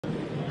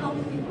help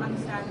people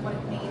understand what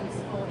it means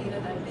for either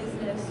their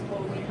business,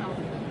 or we help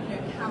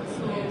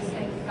councils,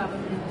 state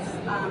governments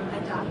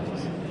adapt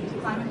to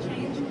climate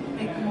change,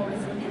 make them more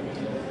resilient.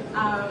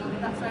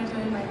 That's what I do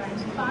in my 9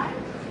 to 5.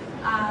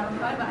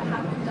 However, I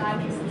have been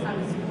diving since I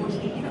was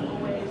 14,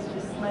 always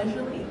just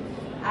leisurely.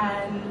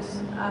 And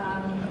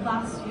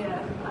last year,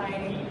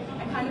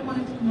 I kind of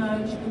wanted to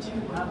merge the two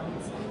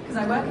worlds, because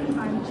I work in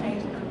climate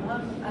change and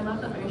I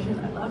love the ocean,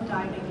 I love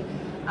diving.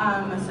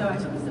 So I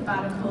took a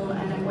sabbatical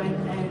and I went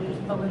and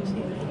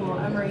volunteered for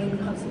a marine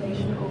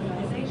conservation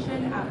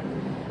organisation out in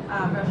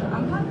Russia,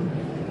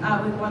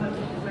 with one of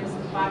the most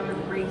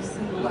vibrant reefs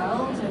in the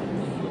world.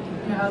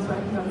 And I was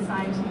working on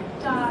scientific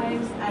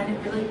dives, and it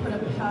really put a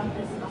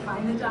purpose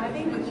behind the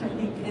diving, which I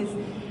think is,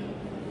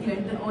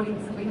 the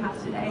audience that we have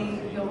today.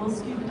 You're all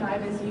scuba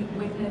divers, you've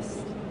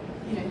witnessed,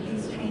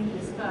 these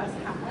changes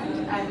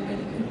firsthand, and when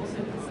you can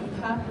also put some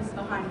purpose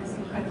behind this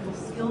incredible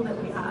skill that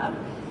we have,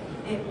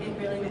 it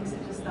really makes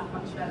it just that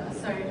much better.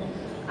 So,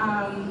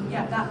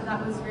 yeah,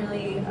 that was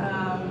really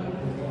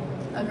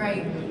a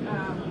great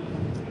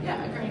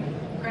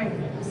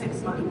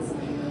 6 months.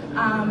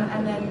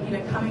 And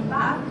then, coming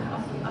back.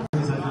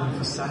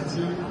 For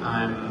society,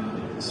 I'm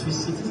a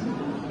Swiss citizen,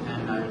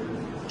 and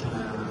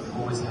I've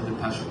always had a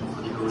passion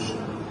for the ocean.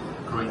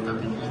 Growing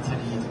up in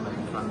Italy, my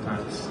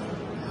grandparents'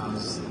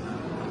 house at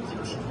the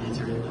ocean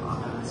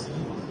Mediterranean Sea,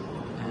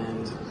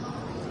 and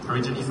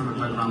originally from a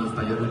background of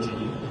biology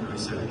and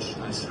research,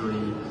 I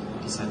slowly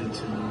decided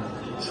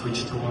to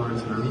switch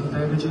towards marine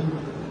biology,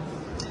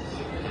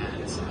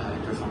 and I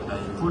performed that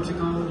in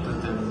Portugal,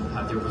 but then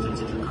had the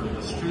opportunity to come to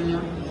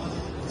Australia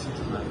to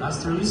do my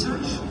master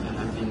research, and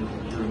I've been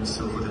doing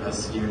so for the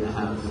last year and a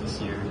half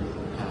here in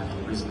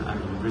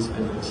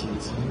Brisbane,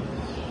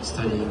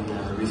 studying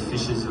reef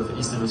fishes of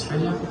Eastern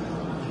Australia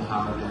and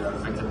how they are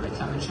affected by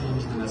climate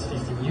change in the last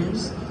 15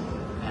 years,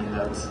 and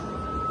the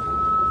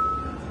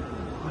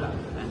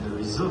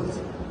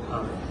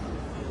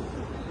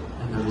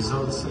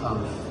results of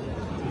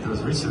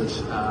those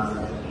research are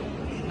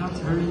not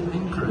very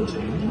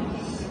encouraging,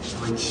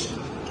 which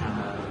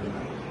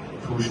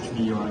pushed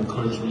me or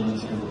encouraged me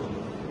to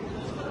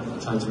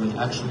try to make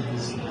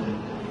actions and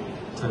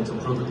try to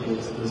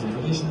propagate those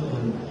information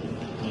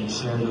and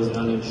share those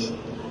knowledge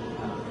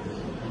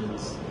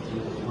with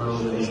the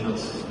world that is not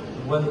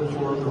well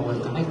informed or well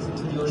connected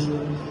to the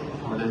ocean.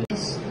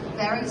 It's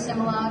very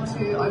similar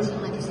to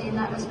ocean literacy in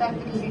that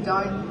respect, because you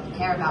don't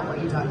care about what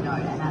you don't know,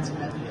 and that's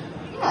kind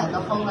of the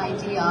whole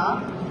idea.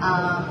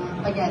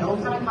 But yeah, it all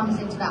kind of comes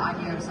into that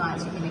idea of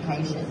science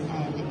communication,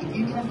 and if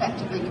you can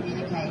effectively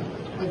communicate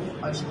with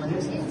ocean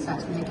literacy and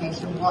science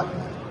communication, what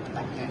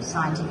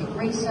scientific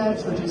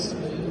research or just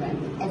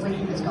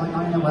everything that's going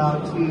on in the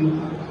world to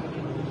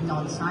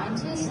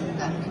non-scientists, and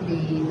that can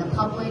be the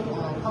public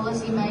or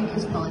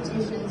policymakers,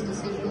 politicians,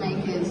 decision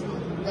makers,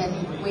 then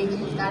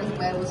that is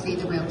where we'll see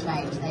the real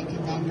change. They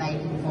can then make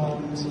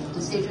informed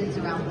decisions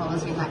around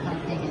policy and that kind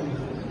of thing,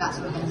 and that's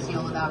where we're going to see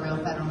all of our real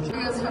federal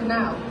changes from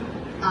now.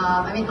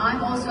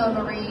 I'm also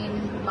a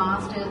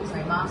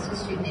master's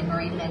student in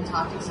marine and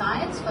Antarctic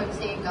science,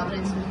 focusing on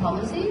governance and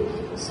policy.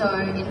 So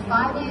in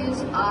 5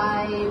 years,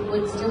 I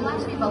would still like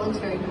to be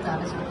volunteering with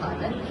Divers for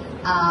Climate,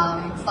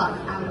 but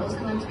I would also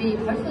like to be,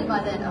 hopefully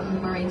by then, a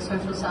marine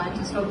social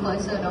scientist or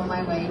closer, and on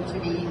my way to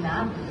being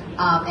that,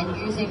 and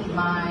using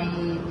my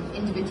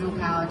individual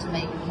power to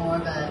make more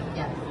of a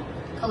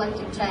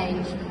collective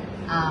change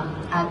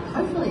at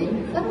hopefully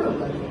federal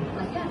level.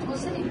 We'll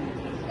see.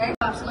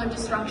 Absolute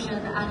destruction,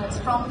 and it's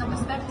from the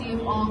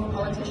perspective of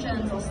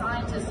politicians or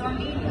scientists or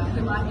media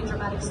who like a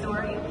dramatic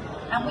story.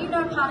 And we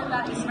know part of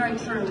that is very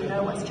true, we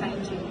know what's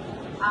changing.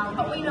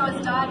 But we know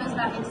as divers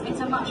that it's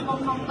a much more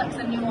complex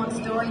and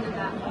nuanced story than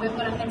that. We've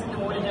got our heads in the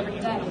water every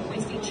day. We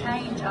see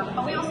change,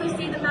 but we also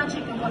see the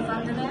magic of what's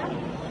under there.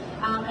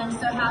 And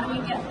so how do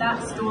we get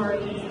that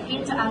story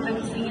into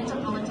advocacy, into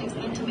politics,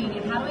 into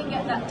media? How do we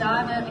get that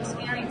diver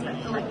experience,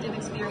 that collective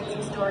experience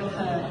and story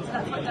heard? And so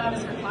that's what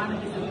Divers for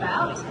Climate is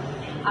about.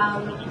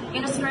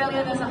 In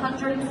Australia, there's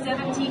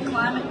 170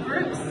 climate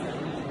groups.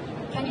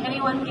 Can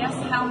anyone guess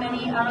how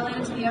many are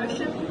related to the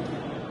ocean?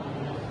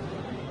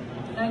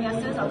 No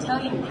guesses? I'll tell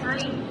you,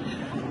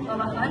 3 of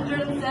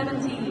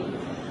 170.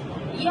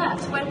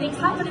 Yes, when things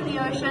happen in the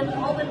ocean,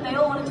 they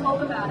all want to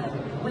talk about it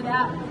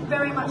without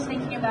very much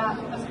thinking about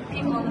the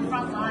people on the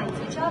front lines,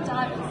 which are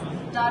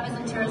divers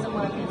and tourism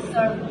workers.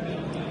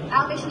 So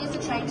our mission is to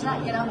change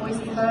that, get our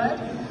voices heard.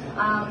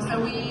 So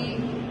we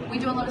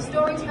do a lot of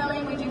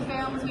storytelling, we do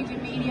films, we do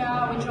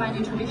media, we try and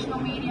do traditional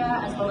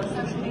media as well as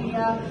social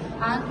media,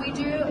 and we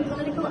do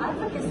political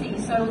advocacy.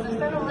 So there's a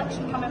federal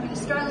election coming up in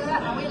Australia,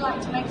 and we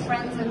like to make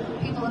friends with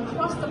people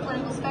across the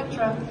political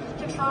spectrum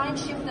to try and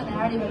shift the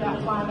narrative about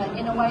climate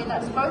in a way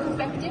that's both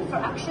effective for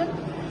action,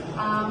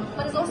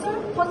 but is also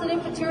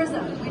positive for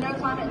tourism. We know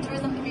climate and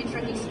tourism can be a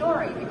tricky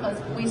story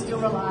because we still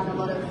rely on a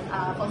lot of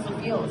fossil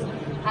fuels,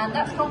 and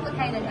that's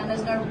complicated, and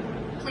there's no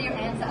clear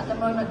answer at the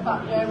moment,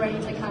 but we're ready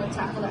to kind of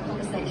tackle that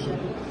conversation.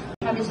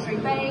 We have History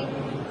Bay,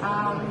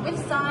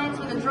 with signs,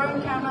 with a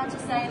drone camera, to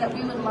say that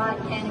we would like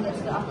candidates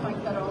for the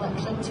upcoming federal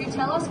election to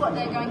tell us what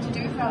they're going to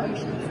do for our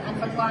oceans and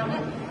for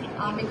climate,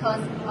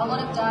 because a lot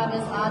of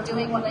divers are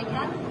doing what they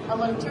can, a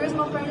lot of tourism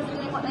operators are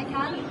doing what they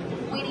can.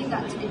 We need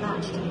that to be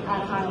matched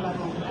at a higher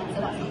level, and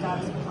so that's what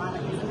Divers for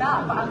Climate is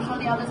about. But I'm sure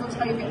the others will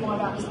tell you a bit more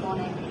about this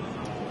morning.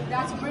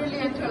 That's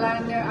brilliant,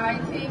 Yolanda. I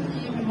think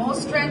more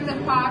strength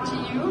and power to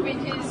you,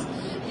 because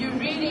you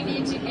really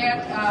need to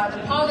get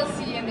the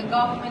policy and the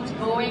government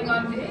going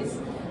on this.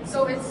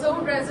 So it so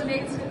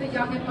resonates with the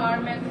Young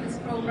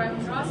Environmentalists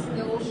Programme Trust in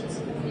the Oceans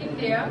of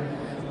India,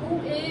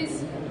 who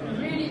is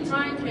really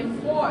trying to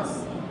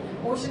enforce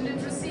ocean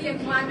literacy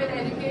and climate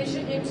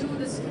education into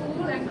the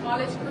school and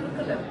college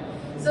curriculum,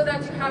 so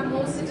that you have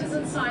more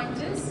citizen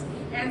scientists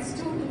and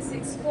students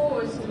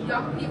exposed,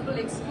 young people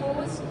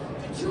exposed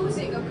to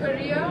choosing a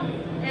career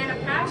and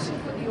a passion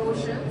for the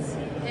oceans,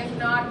 if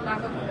not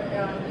like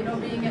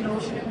being an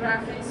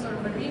oceanographist or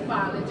a marine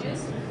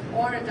biologist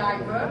or a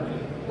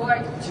diver,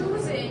 but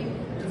choosing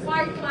to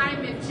fight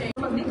climate change.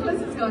 Well,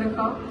 Nicholas is going to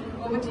come.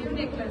 Over to you,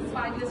 Nicholas.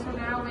 5 years from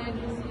now, where do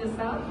you see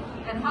yourself,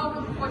 and how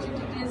important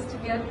it is to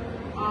get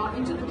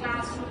into the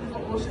classroom for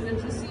ocean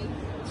literacy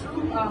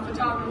through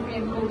photography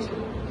and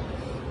coaching?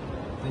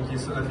 Thank you.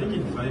 So I think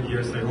in 5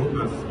 years, I hope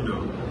I've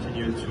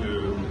continued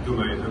to do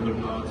my humble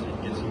part in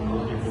getting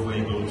more people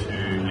able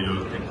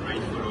to take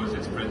great photos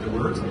and spread the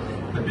word.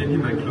 But maybe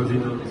my closing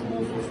note is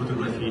more for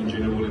photography in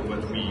general and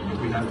what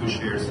we have to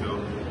share.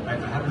 So I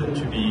happen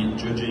to be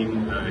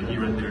judging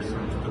here and there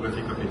some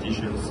photography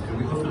competitions, and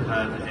we often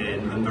have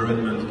an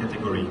environment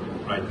category,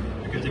 right?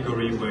 A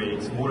category where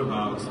it's more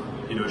about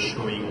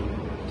showing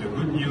the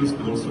good news,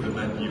 but also the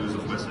bad news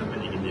of what's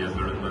happening in the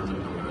environment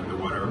and the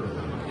water.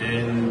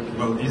 And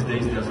well, these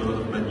days there's a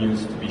lot of bad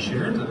news to be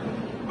shared,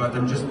 but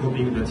I'm just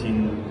hoping that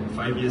in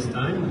 5 years'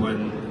 time,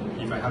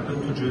 if I happen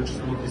to judge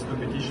some of these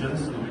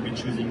competitions, we'll be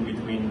choosing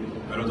between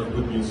a lot of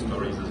good news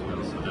stories as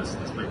well. So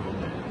that's my hope.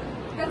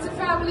 That's a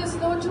fabulous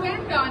note to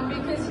end on,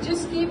 because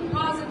just keep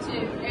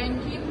positive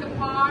and keep the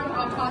power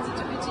of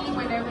positivity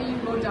whenever you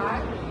go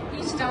dive.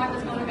 Each dive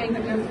is going to make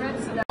a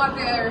difference. So that's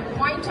their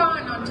point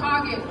on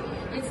target.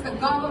 It's the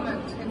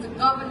government, it's the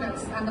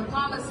governance and the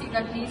policy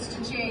that needs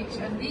to change.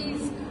 And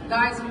these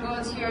guys and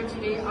girls here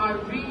today are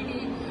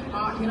really,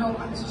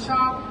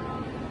 sharp,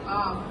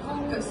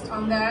 focused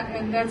on that,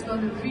 and that's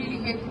going to really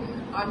hit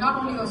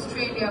not only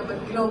Australia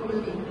but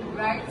globally,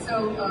 right?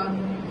 So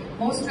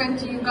more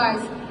strength to you guys.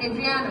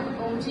 Adriana,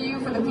 over to you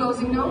for the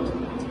closing note.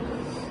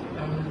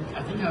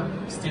 I think I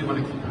still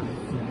want to keep a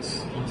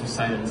foot into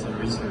science and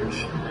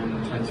research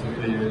and try to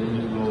play a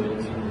leading role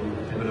into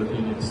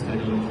developing and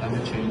studying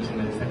climate change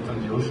and the effect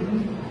on the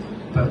ocean.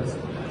 But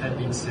that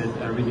being said,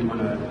 I really want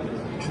to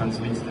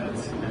transmit that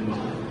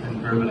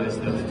and verbalize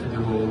that to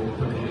the whole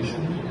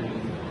population,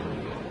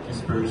 and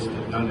disperse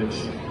that knowledge,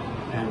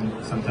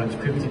 and sometimes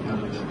cryptic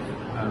knowledge,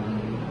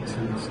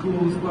 to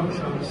schools,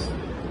 workshops,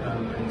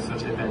 and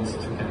such events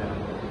to kind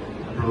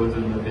of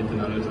broaden a bit the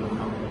knowledge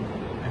on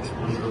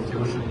exposure of the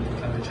ocean to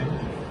climate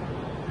change.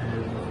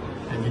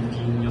 And it be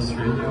in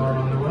Australia or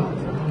around the world,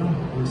 I don't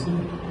know, we'll see.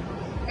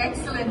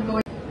 Excellent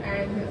going.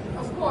 And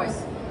of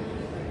course,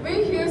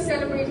 we're here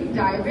celebrating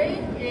diving,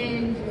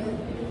 and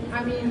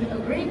I mean, a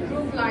great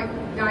group like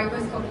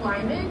Divers for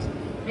Climate,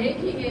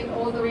 making it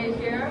all the way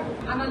here.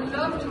 And I'd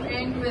love to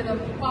end with a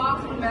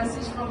powerful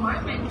message from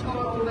my mentor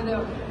over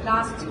the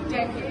last 2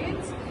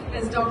 decades,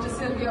 as Dr.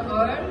 Sylvia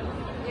Earle,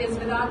 is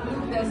without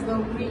blue, there's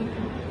no green.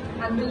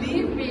 And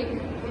believe me,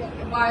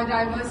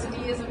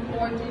 biodiversity is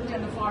important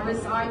and the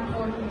forests are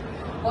important,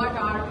 but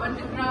our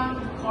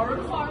underground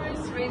coral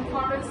forests,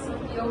 rainforests of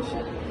the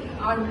ocean,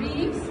 our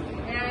reefs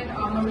and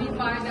our marine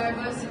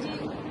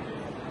biodiversity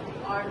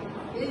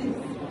is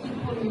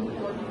equally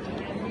important,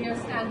 and we are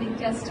standing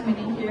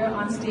testimony here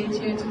on stage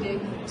here today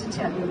to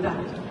tell you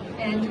that.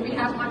 And do we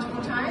have much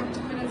more time?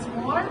 2 minutes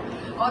more?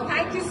 Oh,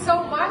 thank you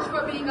so much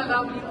for being a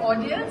lovely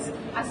audience.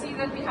 I see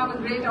that we have a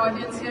great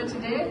audience here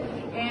today,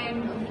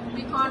 and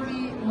we can't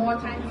be more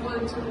thankful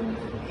to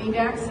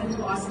ADEX and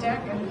to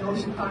OSTEC and the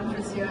Ocean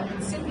Conference here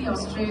in Sydney,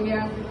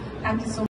 Australia. Thank you so much.